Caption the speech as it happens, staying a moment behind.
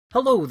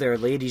Hello there,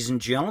 ladies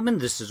and gentlemen.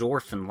 This is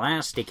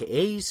Orphanlast,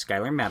 aka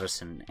Skylar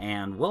Madison,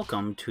 and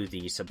welcome to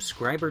the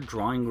Subscriber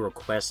Drawing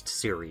Request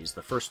series,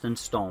 the first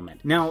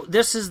installment. Now,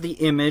 this is the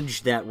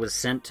image that was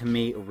sent to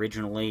me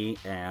originally,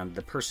 and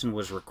the person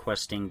was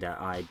requesting that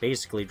I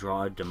basically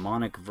draw a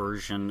demonic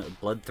version, a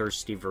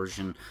bloodthirsty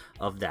version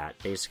of that.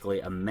 Basically,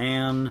 a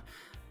man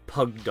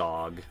pug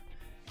dog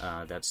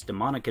that's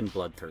demonic and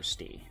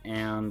bloodthirsty.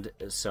 And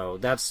so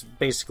that's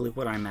basically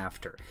what I'm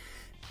after.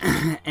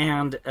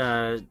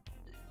 And,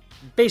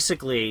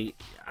 basically,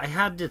 I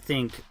had to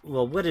think,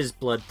 well, what is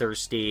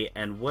bloodthirsty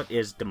and what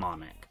is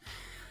demonic?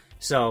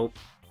 So,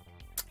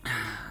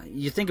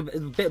 you think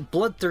about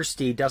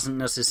bloodthirsty doesn't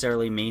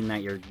necessarily mean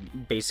that you're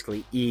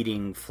basically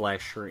eating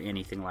flesh or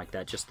anything like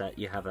that, just that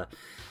you have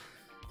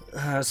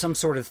some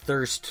sort of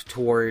thirst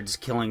towards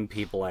killing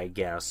people, I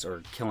guess,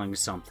 or killing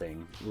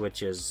something,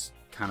 which is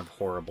kind of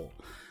horrible.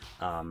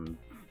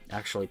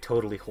 Actually,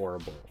 totally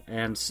horrible.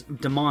 And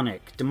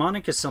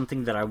demonic is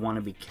something that I want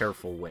to be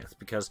careful with,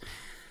 because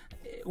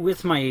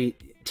with my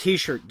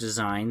t-shirt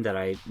design that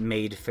I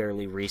made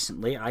fairly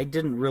recently, I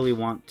didn't really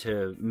want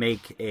to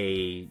make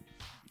a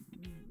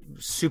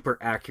super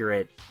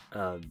accurate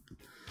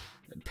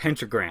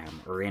pentagram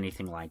or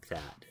anything like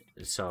that.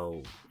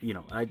 So, you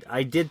know,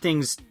 I did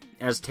things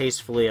as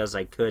tastefully as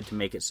I could to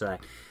make it so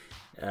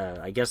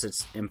that, I guess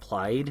it's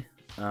implied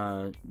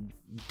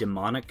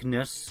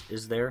demonicness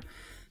is there.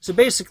 So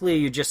basically,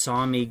 you just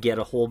saw me get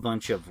a whole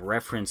bunch of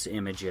reference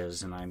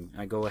images, and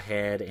I go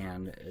ahead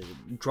and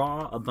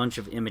draw a bunch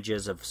of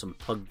images of some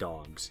pug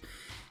dogs.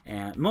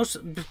 And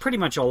pretty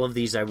much all of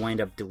these I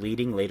wind up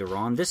deleting later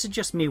on. This is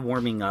just me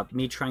warming up,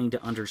 me trying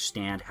to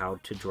understand how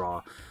to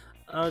draw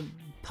a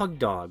pug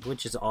dog,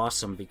 which is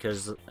awesome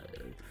because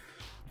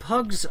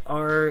pugs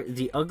are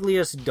the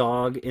ugliest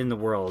dog in the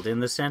world, in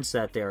the sense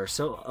that they are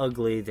so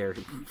ugly, they're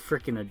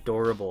freaking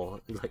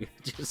adorable, like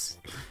just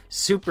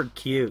super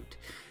cute.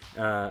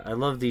 I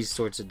love these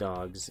sorts of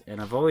dogs, and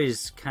I've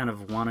always kind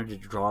of wanted to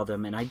draw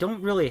them, and I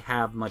don't really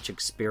have much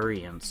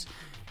experience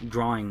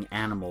drawing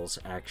animals,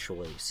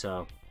 actually,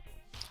 so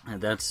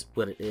that's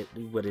what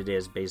it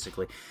is,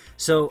 basically.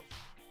 So,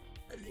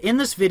 in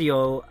this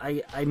video,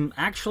 I'm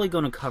actually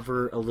going to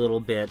cover a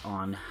little bit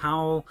on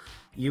how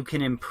you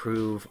can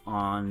improve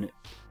on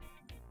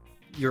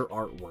your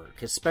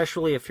artwork,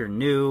 especially if you're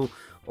new,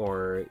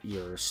 or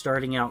you're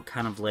starting out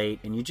kind of late,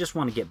 and you just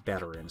want to get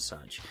better and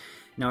such.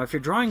 Now, if you're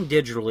drawing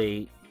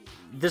digitally,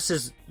 this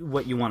is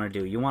what you want to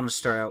do. You want to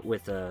start out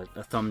with a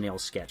thumbnail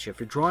sketch.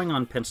 If you're drawing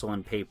on pencil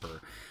and paper,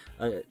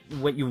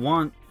 what you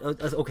want...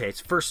 okay,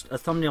 first, a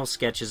thumbnail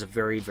sketch is a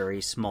very,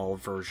 very small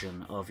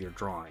version of your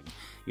drawing.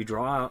 You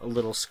draw a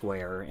little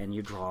square, and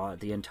you draw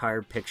the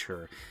entire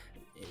picture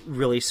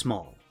really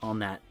small on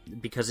that,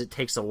 because it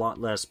takes a lot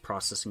less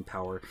processing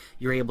power.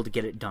 You're able to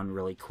get it done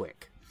really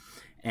quick,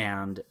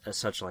 and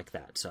such like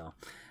that, so...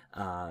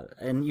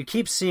 and you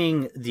keep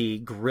seeing the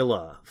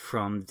gorilla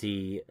from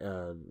the,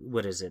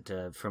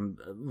 from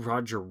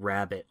Roger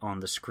Rabbit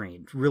on the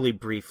screen, really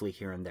briefly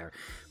here and there,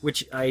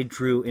 which I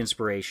drew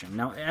inspiration.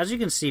 Now, as you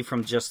can see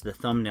from just the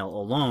thumbnail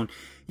alone,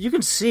 you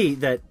can see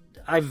that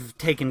I've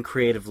taken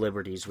creative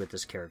liberties with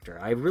this character.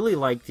 I really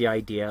like the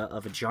idea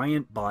of a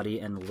giant body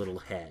and a little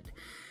head.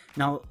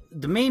 Now,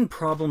 the main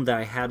problem that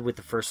I had with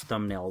the first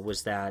thumbnail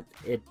was that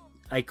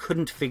I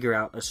couldn't figure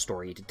out a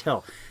story to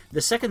tell.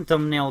 The second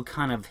thumbnail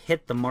kind of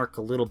hit the mark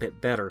a little bit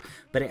better,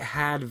 but it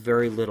had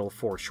very little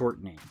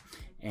foreshortening.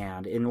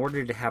 And in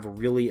order to have a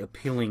really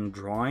appealing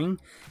drawing,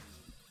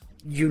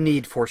 you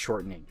need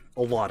foreshortening.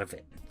 A lot of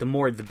it. The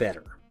more, the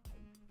better.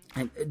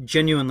 And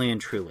genuinely and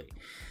truly.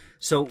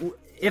 So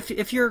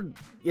if you're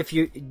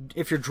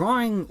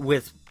drawing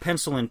with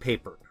pencil and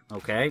paper,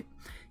 okay,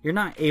 you're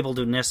not able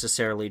to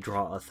necessarily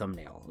draw a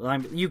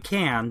thumbnail. You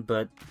can,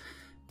 but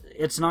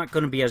it's not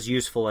going to be as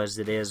useful as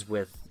it is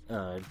with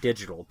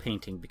digital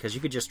painting, because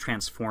you could just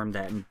transform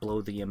that and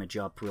blow the image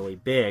up really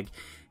big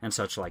and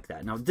such like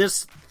that. Now,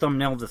 this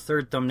thumbnail, the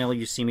third thumbnail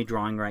you see me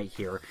drawing right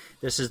here,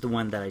 this is the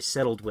one that I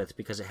settled with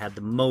because it had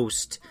the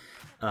most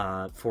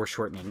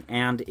foreshortening,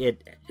 and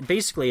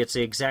basically it's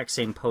the exact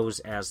same pose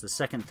as the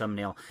second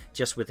thumbnail,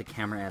 just with the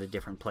camera at a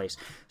different place.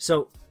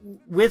 So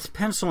with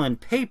pencil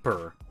and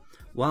paper,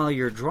 while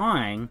you're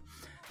drawing,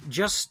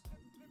 just,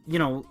 you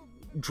know,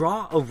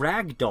 draw a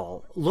rag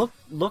doll.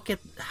 Look at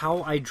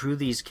how I drew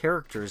these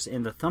characters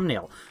in the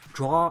thumbnail.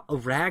 Draw a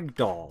rag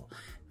doll.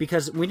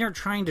 Because when you're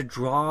trying to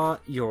draw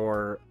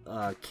your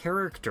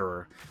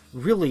character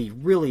really,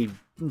 really,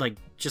 like,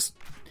 just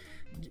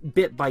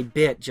bit by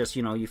bit, just,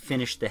 you know, you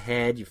finish the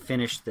head, you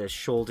finish the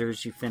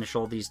shoulders, you finish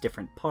all these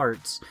different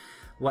parts,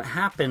 what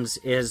happens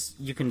is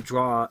you can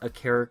draw a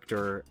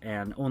character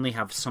and only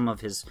have some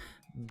of his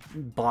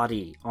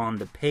body on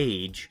the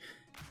page,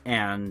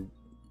 and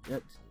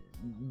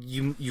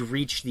you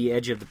reach the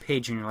edge of the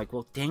page and you're like,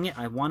 well, dang it,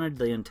 I wanted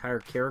the entire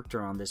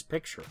character on this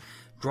picture.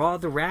 Draw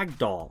the rag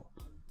doll.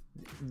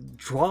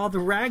 Draw the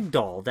rag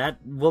doll. That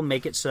will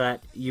make it so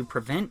that you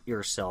prevent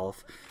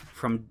yourself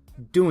from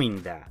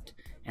doing that.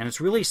 And it's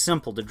really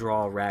simple to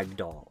draw a rag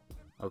doll.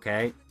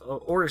 Okay,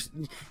 or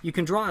you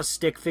can draw a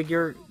stick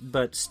figure,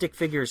 but stick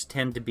figures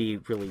tend to be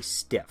really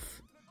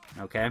stiff.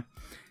 Okay,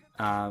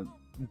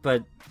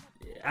 but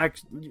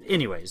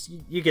anyways,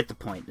 you get the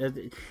point.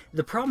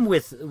 The problem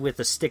with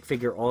a stick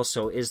figure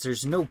also is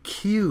there's no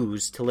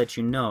cues to let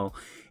you know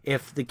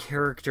if the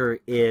character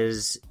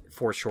is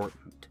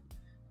foreshortened,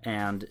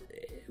 and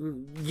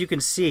you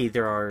can see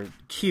there are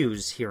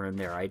cues here and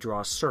there. I draw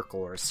a circle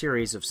or a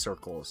series of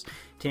circles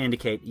to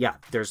indicate, yeah,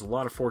 there's a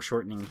lot of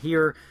foreshortening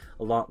here,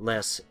 a lot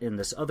less in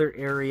this other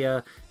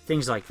area,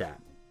 things like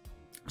that.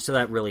 So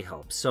that really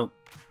helps. So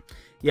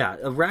yeah,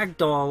 a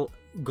ragdoll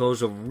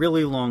goes a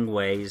really long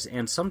ways,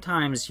 and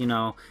sometimes, you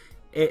know,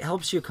 it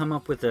helps you come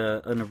up with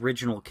an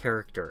original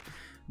character.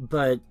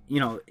 But,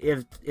 you know,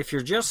 if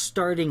you're just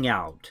starting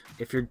out,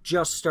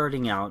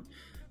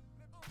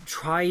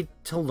 try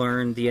to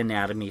learn the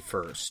anatomy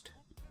first.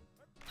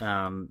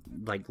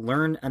 Like,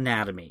 learn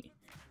anatomy.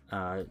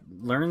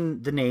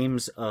 Learn the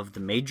names of the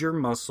major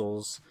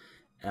muscles,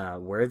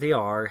 where they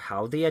are,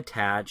 how they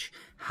attach,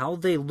 how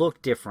they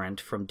look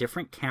different from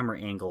different camera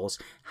angles,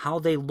 how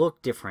they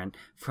look different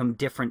from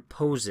different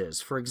poses.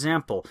 For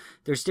example,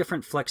 there's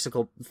different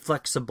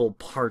flexible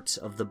parts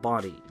of the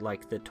body,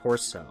 like the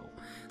torso.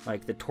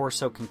 Like, the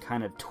torso can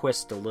kind of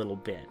twist a little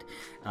bit.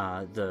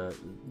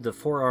 The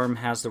forearm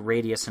has the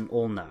radius and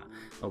ulna,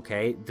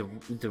 okay?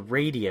 The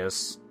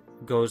radius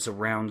goes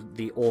around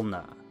the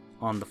ulna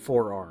on the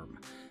forearm,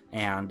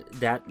 and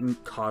that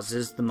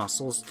causes the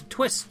muscles to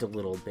twist a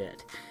little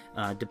bit,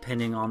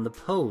 depending on the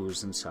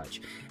pose and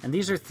such. And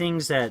these are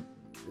things that,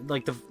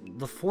 like,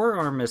 the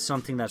forearm is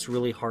something that's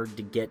really hard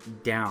to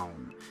get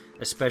down,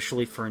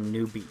 especially for a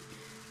newbie.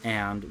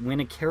 And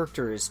when a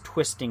character is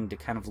twisting to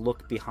kind of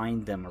look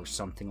behind them or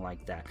something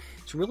like that,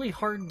 it's really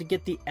hard to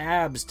get the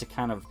abs to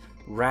kind of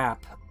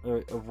wrap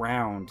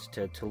around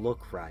to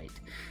look right,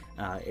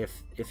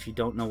 if you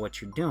don't know what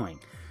you're doing.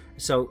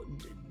 So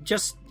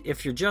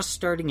if you're just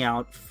starting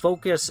out,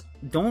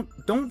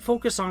 don't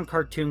focus on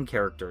cartoon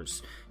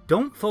characters.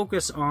 Don't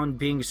focus on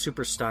being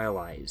super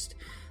stylized.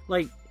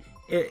 Like,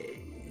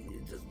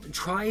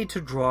 try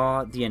to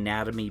draw the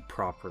anatomy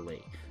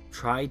properly.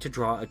 Try to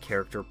draw a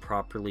character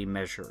properly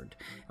measured.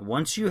 And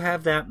once you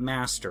have that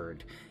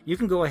mastered, you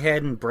can go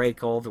ahead and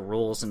break all the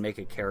rules and make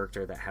a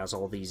character that has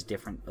all these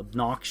different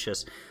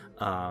obnoxious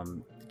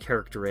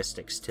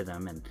characteristics to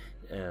them, and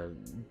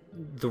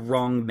the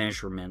wrong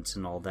measurements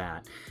and all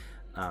that.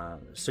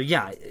 So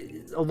yeah,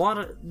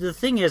 the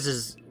thing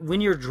is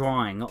when you're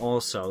drawing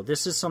also,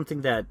 this is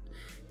something that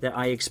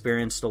I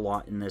experienced a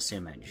lot in this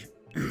image.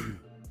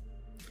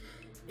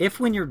 If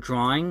when you're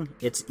drawing,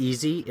 it's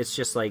easy, it's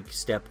just like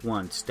step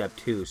 1, step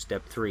 2,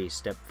 step 3,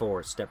 step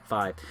 4, step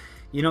 5,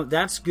 you know,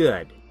 that's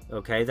good,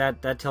 okay?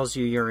 That tells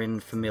you you're in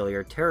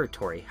familiar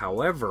territory.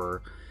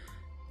 However,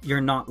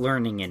 you're not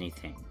learning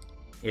anything.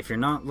 If you're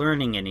not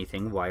learning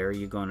anything, why are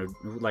you going to,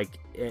 like,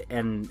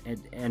 and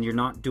you're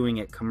not doing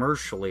it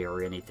commercially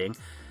or anything,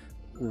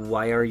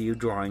 why are you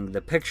drawing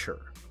the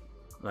picture?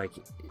 Like,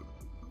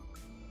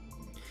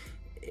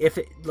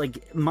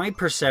 my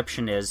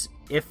perception is,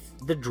 if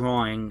the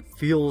drawing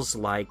feels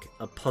like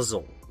a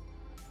puzzle,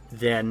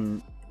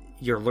 then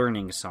you're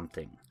learning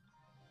something.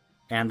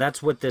 And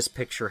that's what this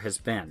picture has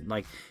been.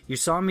 Like, you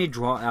saw me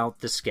draw out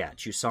the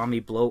sketch. You saw me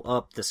blow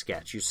up the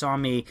sketch. You saw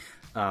me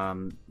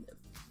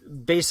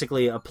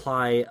basically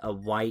apply a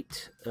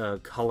white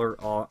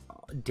color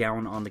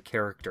down on the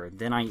character.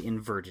 Then I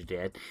inverted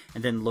it,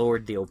 and then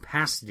lowered the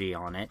opacity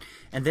on it.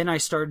 And then I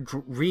started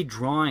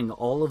redrawing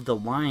all of the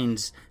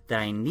lines that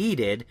I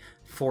needed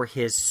for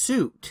his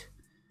suit.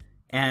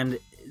 And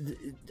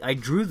I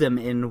drew them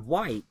in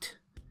white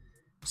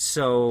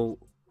so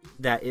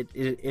that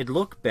it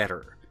looked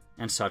better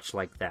and such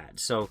like that.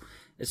 So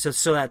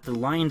that the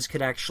lines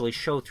could actually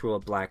show through a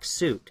black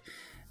suit.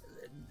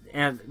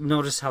 And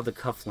notice how the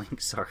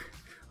cufflinks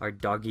are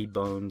doggy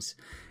bones.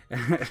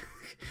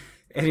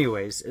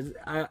 Anyways,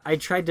 I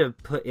tried to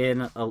put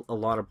in a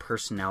lot of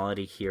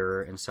personality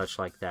here and such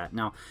like that.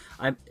 Now,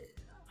 I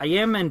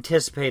am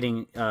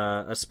anticipating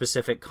a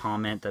specific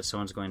comment that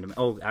someone's going to...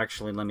 Oh,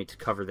 actually, let me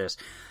cover this.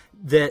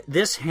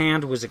 This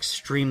hand was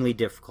extremely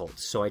difficult,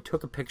 so I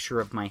took a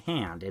picture of my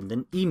hand and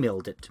then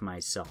emailed it to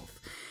myself.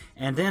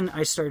 And then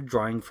I started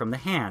drawing from the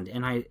hand,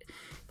 and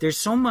there's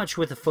so much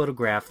with a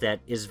photograph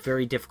that is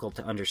very difficult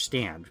to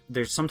understand.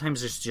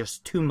 Sometimes there's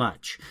just too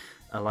much,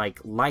 like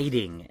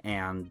lighting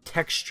and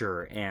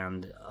texture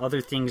and other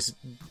things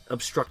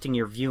obstructing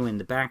your view in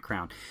the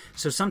background.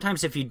 So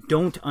sometimes if you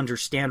don't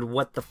understand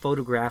what the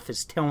photograph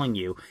is telling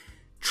you,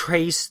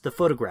 trace the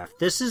photograph.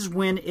 This is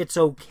when it's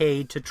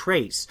okay to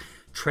trace.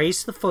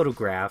 Trace the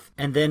photograph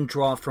and then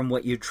draw from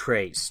what you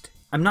traced.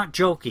 I'm not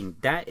joking.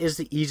 That is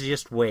the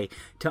easiest way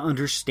to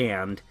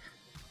understand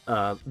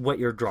what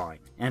you're drawing,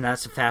 and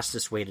that's the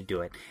fastest way to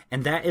do it,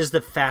 and that is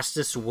the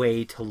fastest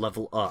way to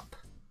level up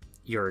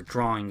your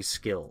drawing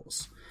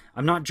skills.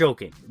 I'm not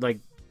joking. Like,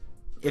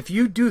 if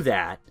you do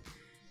that,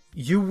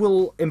 you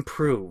will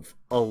improve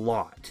a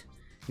lot.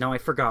 Now, I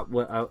forgot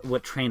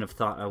what train of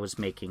thought I was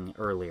making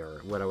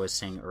earlier, what I was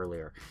saying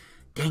earlier.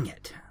 Dang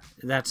it.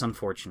 That's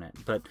unfortunate.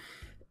 But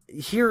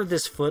here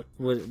this foot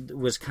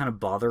was kind of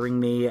bothering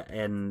me,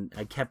 and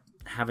I kept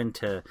having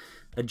to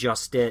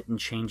adjust it and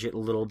change it a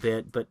little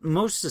bit, but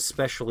most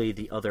especially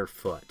the other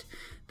foot.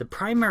 The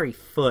primary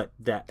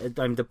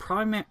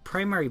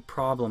primary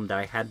problem that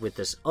I had with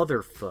this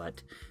other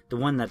foot, the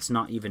one that's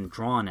not even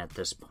drawn at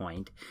this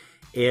point,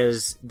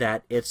 is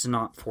that it's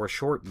not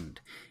foreshortened.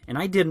 And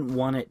I didn't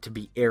want it to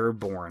be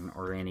airborne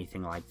or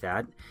anything like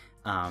that.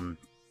 And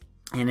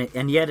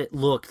yet it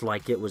looked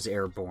like it was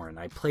airborne.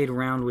 I played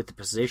around with the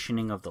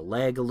positioning of the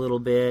leg a little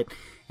bit,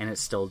 and it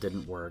still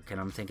didn't work.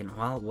 And I'm thinking,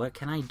 well, what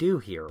can I do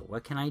here?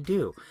 What can I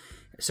do?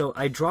 So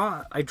I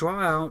draw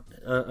out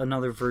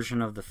another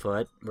version of the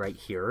foot right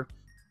here,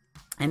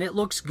 and it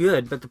looks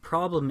good. But the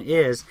problem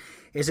is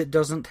it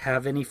doesn't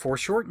have any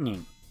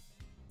foreshortening.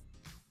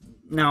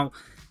 Now,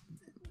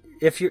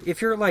 if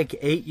you're like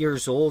 8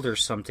 years old or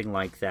something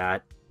like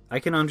that, I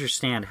can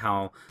understand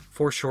how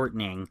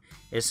foreshortening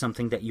is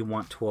something that you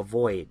want to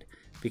avoid,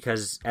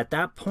 because at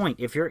that point,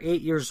 if you're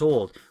 8 years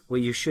old, what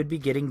you should be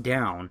getting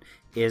down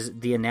is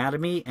the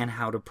anatomy and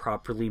how to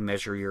properly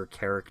measure your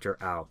character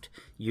out,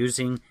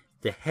 using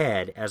the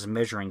head as a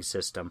measuring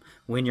system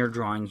when you're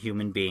drawing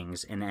human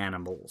beings and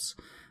animals.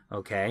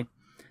 Okay?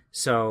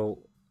 So,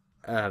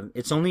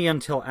 it's only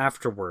until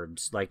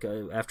afterwards, like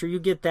after you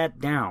get that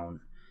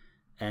down,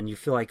 and you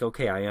feel like,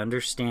 okay, I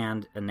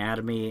understand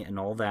anatomy and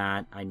all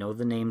that. I know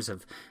the names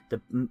of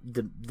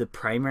the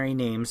primary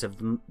names of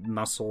the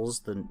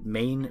muscles, the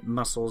main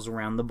muscles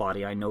around the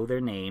body. I know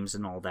their names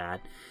and all that.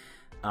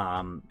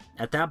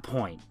 At that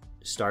point,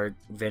 start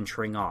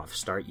venturing off.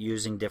 Start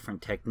using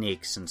different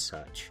techniques and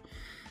such.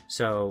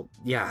 So,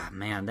 yeah,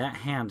 man, that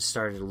hand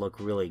started to look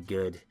really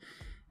good.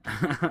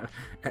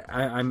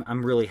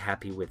 I'm really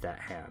happy with that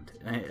hand.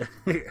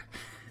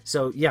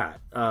 So, yeah,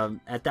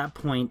 at that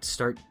point,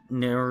 start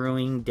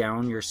narrowing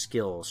down your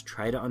skills.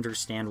 Try to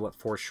understand what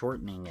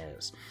foreshortening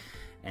is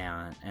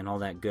and all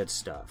that good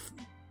stuff.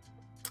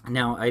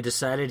 Now, I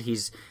decided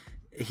he's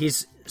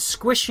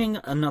squishing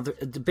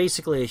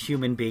basically a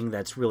human being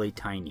that's really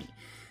tiny.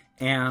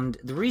 And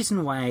the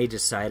reason why I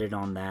decided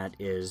on that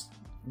is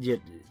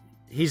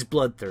he's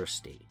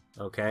bloodthirsty,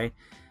 okay?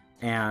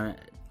 And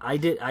I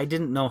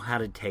didn't know how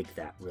to take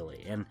that,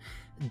 really. And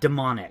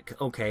demonic,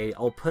 okay,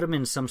 I'll put him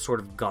in some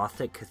sort of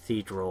gothic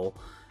cathedral,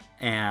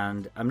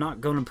 and I'm not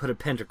going to put a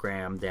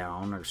pentagram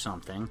down or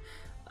something.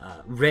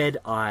 Red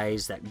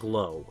eyes that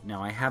glow.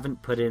 Now, I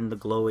haven't put in the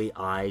glowy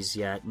eyes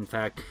yet. In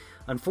fact,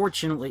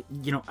 unfortunately,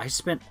 I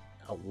spent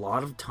a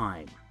lot of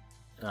time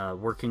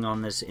working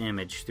on this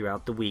image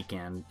throughout the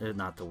weekend.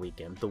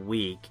 The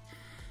week.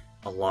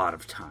 A lot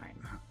of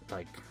time.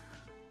 Like,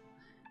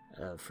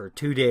 for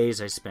 2 days,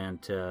 I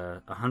spent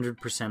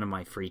 100% of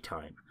my free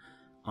time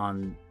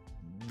on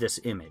this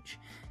image,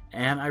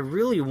 and I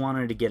really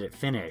wanted to get it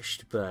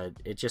finished, but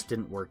it just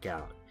didn't work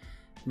out.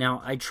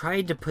 Now, I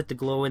tried to put the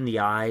glow in the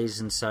eyes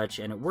and such,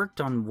 and it worked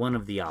on one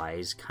of the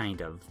eyes,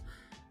 kind of,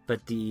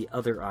 but the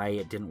other eye,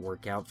 it didn't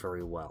work out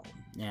very well,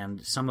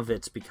 and some of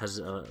it's because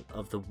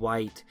of the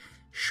white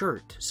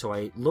shirt, so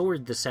I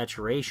lowered the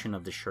saturation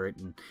of the shirt,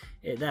 and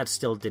that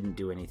still didn't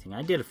do anything.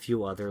 I did a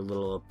few other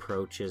little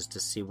approaches to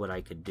see what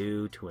I could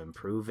do to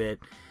improve it.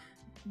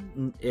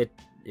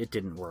 It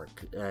didn't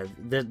work.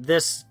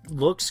 This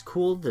looks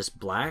cool, this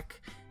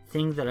black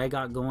thing that I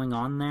got going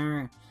on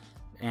there.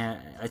 And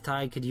I thought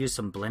I could use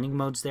some blending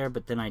modes there,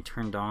 but then I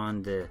turned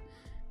on the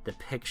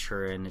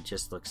picture and it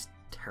just looks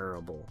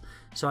terrible.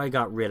 So I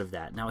got rid of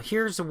that. Now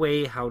here's a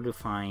way how to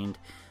find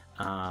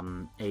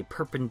a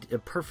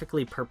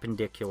perfectly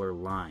perpendicular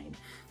line.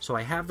 So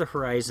I have the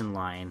horizon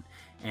line,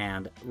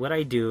 and what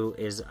I do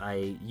is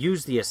I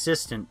use the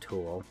assistant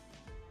tool.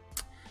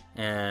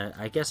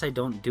 I guess I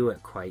don't do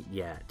it quite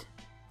yet.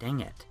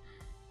 Dang it.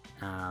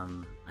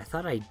 I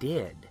thought I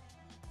did.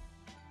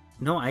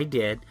 No, I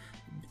did.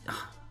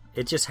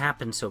 It just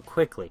happened so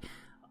quickly.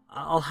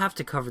 I'll have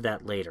to cover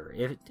that later.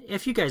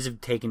 If you guys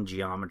have taken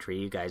geometry,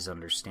 you guys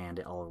understand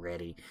it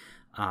already.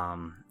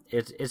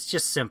 It's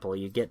just simple.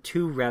 You get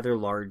two rather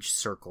large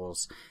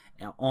circles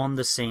on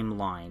the same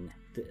line,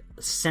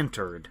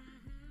 centered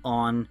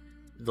on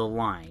the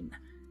line,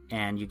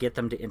 and you get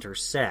them to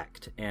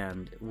intersect,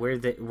 and where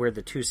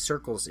the two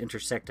circles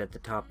intersect at the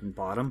top and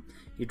bottom,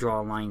 you draw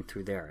a line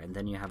through there, and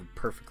then you have a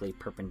perfectly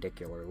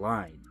perpendicular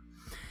line.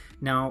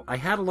 Now, I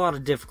had a lot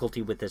of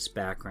difficulty with this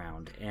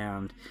background,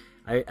 and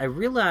I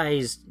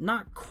realized,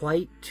 not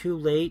quite too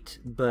late,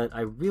 but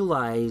I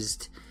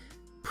realized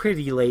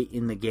pretty late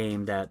in the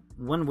game that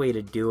one way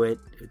to do it,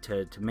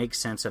 to make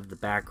sense of the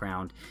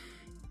background,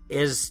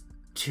 is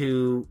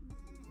to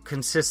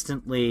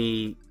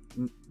consistently,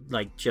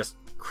 like, just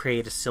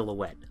create a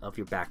silhouette of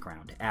your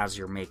background as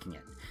you're making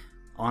it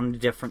on a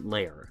different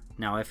layer.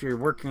 Now, if you're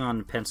working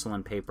on pencil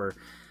and paper,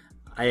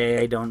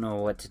 I don't know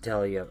what to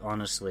tell you,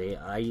 honestly.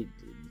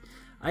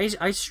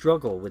 I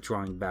struggle with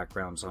drawing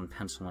backgrounds on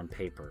pencil and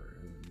paper.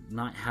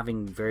 Not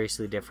having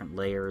variously different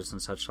layers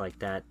and such like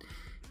that,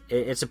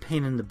 it's a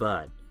pain in the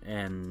butt,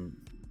 and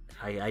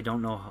I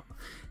don't know how,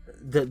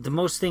 the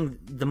most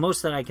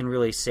that I can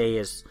really say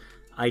is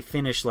I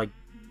finish like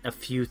a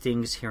few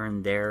things here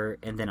and there,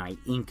 and then I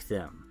ink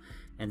them,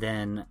 and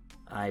then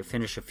I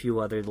finish a few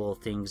other little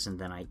things, and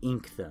then I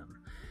ink them.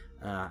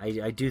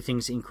 I do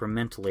things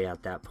incrementally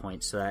at that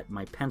point so that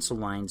my pencil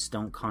lines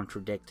don't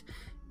contradict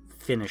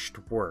finished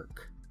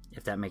work,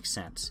 if that makes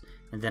sense.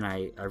 And then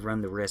I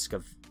run the risk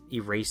of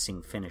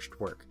erasing finished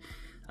work.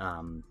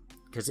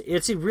 Because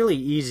it's really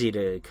easy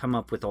to come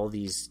up with all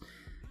these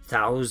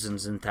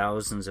thousands and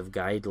thousands of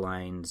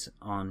guidelines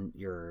on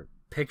your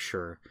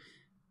picture,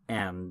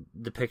 and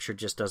the picture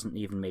just doesn't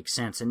even make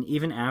sense. And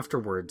even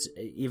afterwards,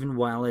 even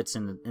while it's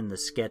in the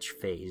sketch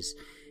phase,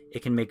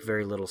 it can make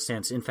very little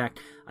sense. In fact,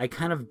 I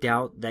kind of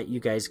doubt that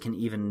you guys can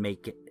even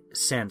make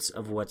sense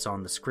of what's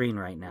on the screen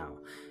right now.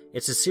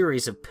 It's a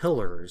series of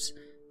pillars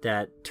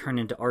that turn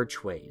into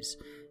archways.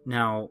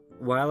 Now,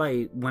 while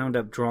I wound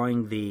up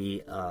drawing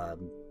the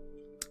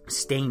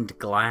stained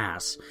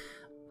glass,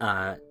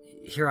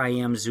 here I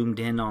am zoomed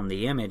in on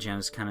the image, and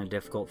it's kind of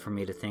difficult for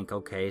me to think,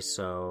 okay,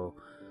 so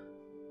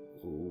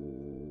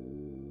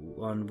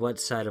on what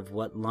side of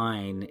what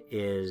line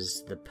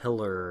is the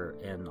pillar,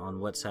 and on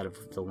what side of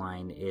the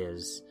line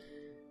is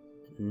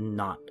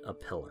not a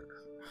pillar?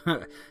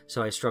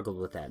 So I struggled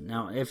with that.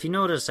 Now, if you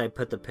notice, I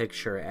put the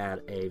picture at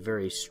a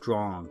very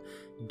strong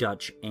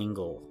Dutch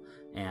angle,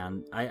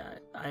 and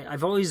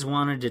I've always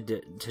wanted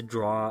to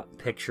draw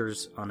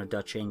pictures on a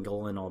Dutch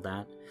angle and all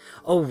that.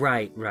 Oh,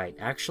 right.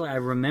 Actually, I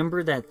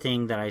remember that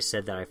thing that I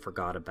said that I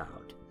forgot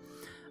about.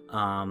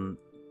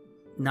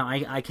 Now,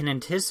 I can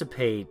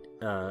anticipate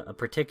a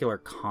particular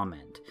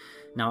comment.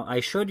 Now, I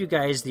showed you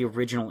guys the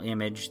original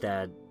image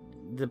that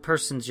the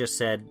person just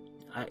said,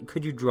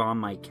 could you draw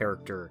my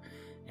character,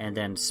 and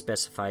then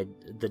specified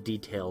the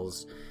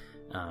details,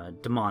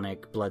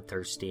 demonic,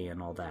 bloodthirsty,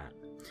 and all that.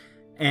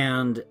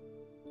 And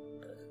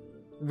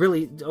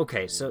really,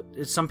 okay, so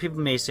some people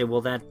may say,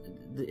 well,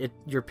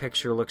 your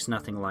picture looks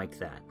nothing like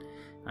that.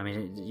 I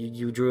mean,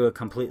 you drew a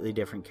completely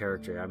different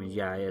character. I mean,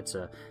 yeah, it's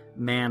a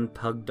man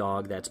pug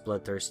dog that's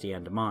bloodthirsty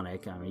and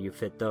demonic. I mean, you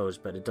fit those,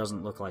 but it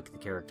doesn't look like the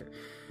character.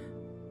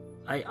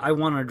 I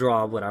want to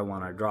draw what I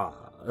want to draw.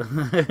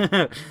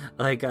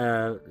 Like,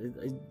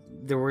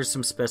 there were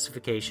some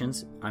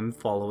specifications. I'm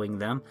following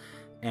them.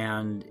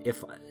 And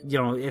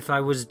if I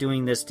was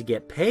doing this to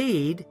get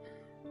paid,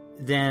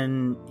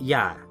 then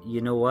yeah,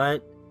 you know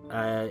what?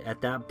 At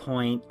that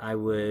point, I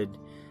would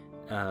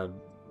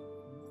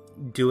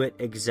do it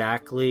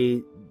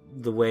exactly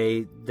the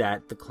way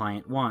that the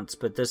client wants.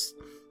 But this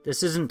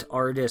isn't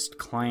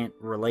artist-client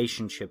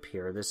relationship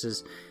here. This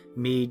is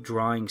me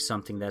drawing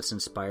something that's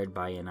inspired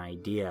by an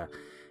idea.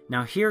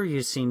 Now here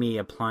you see me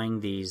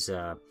applying these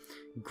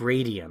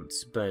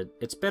gradients, but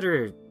it's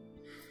better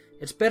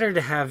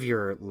to have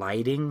your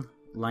lighting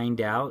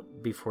lined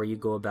out before you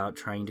go about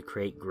trying to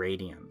create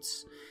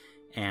gradients.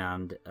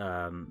 And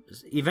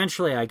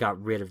eventually I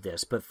got rid of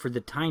this, but for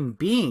the time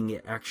being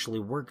it actually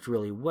worked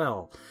really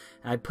well.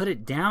 I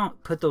put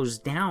those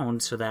down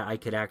so that I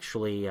could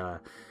actually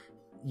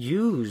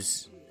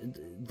use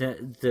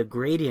the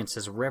gradients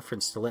as a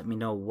reference to let me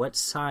know what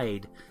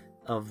side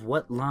of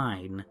what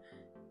line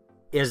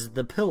is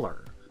the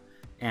pillar.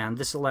 And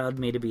this allowed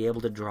me to be able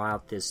to draw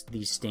out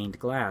these stained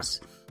glass.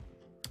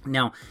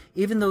 Now,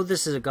 even though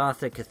this is a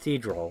Gothic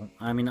cathedral,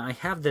 I mean, I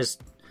have this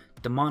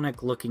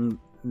demonic looking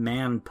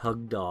man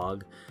pug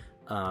dog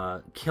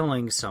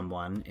killing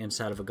someone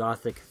inside of a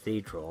Gothic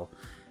cathedral,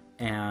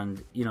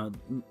 and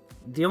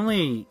the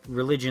only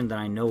religion that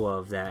I know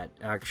of that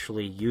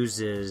actually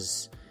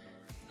uses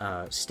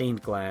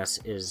stained glass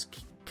is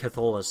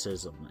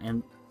Catholicism.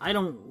 And I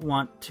don't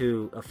want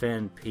to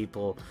offend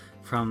people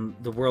from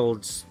the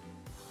world's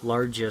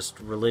largest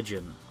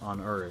religion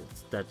on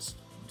earth that's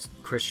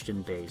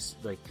Christian based.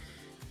 Like,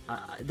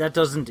 that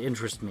doesn't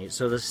interest me.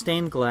 So the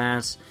stained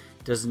glass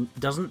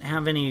doesn't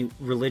have any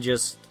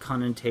religious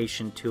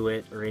connotation to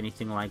it or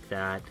anything like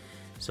that.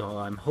 So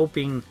I'm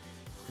hoping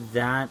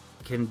that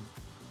can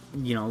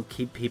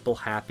keep people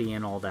happy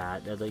and all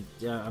that. Like,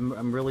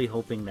 I'm really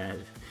hoping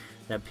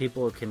that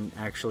people can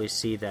actually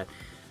see that.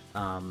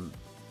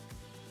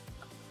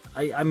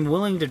 I'm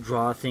willing to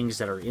draw things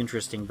that are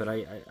interesting, but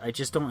I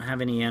just don't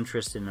have any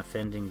interest in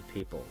offending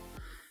people.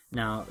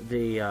 Now,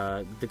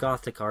 the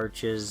Gothic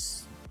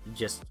arches,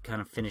 just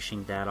kind of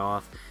finishing that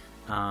off.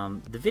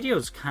 The video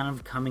is kind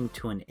of coming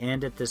to an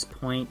end at this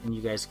point, and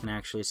you guys can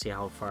actually see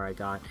how far I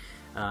got.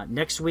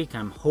 Next week,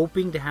 I'm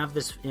hoping to have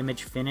this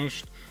image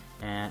finished,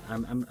 and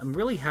I'm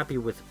really happy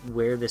with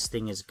where this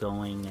thing is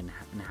going and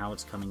how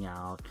it's coming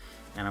out.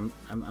 And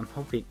I'm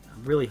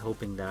really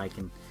hoping that I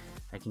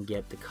can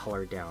get the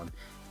color down.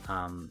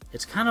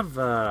 It's kind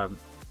of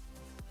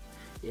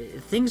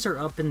things are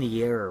up in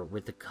the air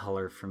with the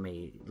color for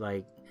me.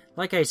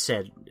 Like I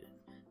said,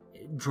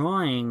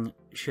 drawing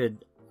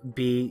should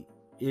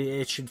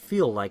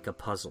feel like a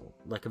puzzle,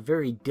 like a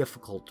very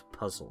difficult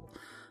puzzle.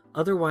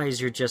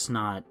 Otherwise, you're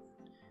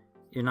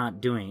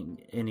not doing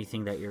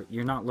anything,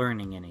 you're not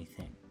learning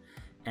anything.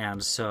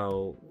 And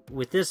so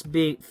with this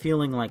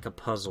feeling like a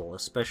puzzle,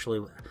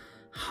 especially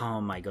how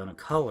am I going to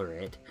color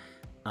it,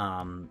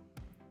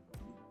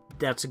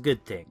 that's a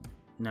good thing.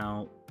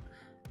 Now,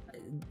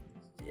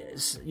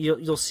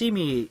 you'll see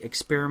me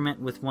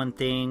experiment with one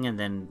thing and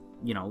then,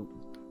 you know,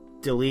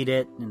 delete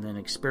it, and then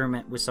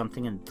experiment with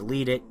something and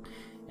delete it,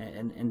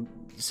 and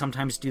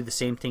sometimes do the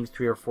same thing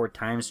 3 or 4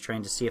 times,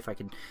 trying to see if I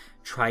can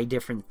try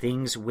different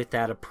things with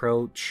that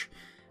approach.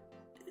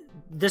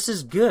 This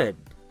is good.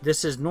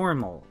 This is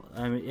normal.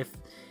 I mean, if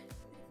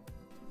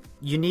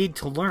you need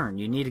to learn,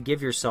 you need to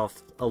give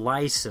yourself a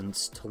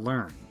license to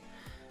learn.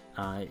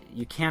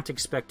 You can't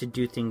expect to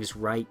do things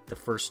right the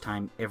first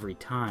time every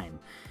time.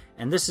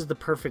 And this is the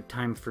perfect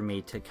time for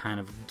me to kind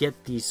of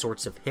get these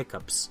sorts of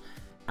hiccups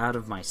out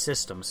of my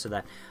system, so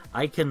that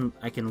I can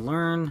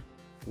learn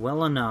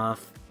well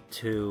enough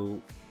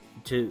to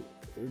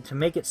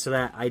make it so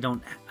that I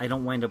don't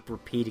wind up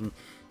repeating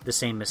the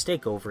same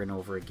mistake over and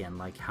over again,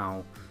 like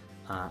how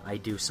I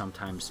do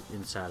sometimes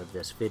inside of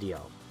this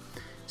video.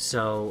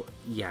 So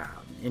yeah.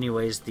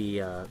 Anyways,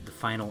 the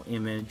final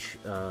image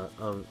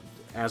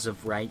as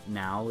of right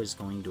now is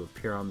going to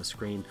appear on the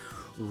screen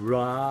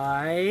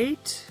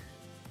right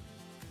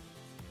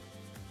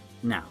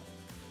now.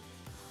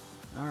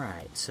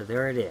 Alright, so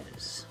there it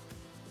is.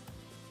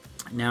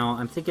 Now,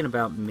 I'm thinking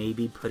about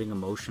maybe putting a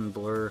motion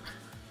blur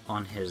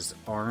on his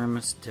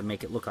arms to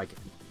make it look like,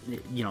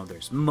 you know,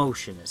 there's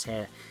motion.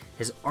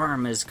 His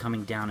arm is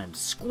coming down and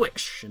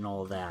squish and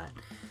all that.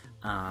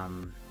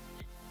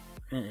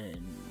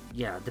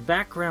 Yeah, with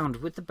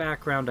the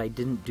background, I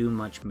didn't do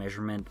much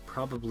measurement,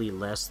 probably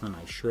less than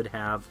I should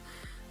have.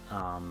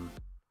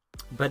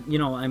 But, you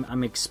know,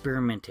 I'm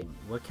experimenting.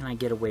 What can I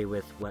get away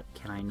with? What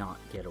can I not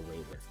get away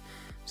with?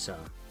 So,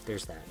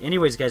 there's that.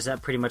 Anyways, guys,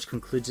 that pretty much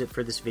concludes it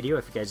for this video.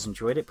 If you guys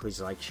enjoyed it, please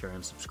like, share,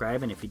 and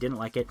subscribe. And if you didn't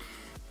like it,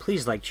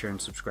 please like, share,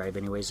 and subscribe.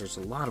 Anyways, there's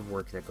a lot of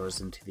work that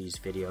goes into these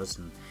videos.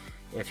 And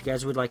if you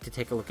guys would like to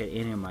take a look at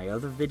any of my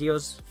other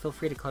videos, feel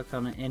free to click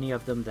on any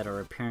of them that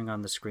are appearing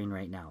on the screen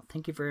right now.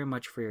 Thank you very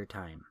much for your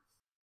time.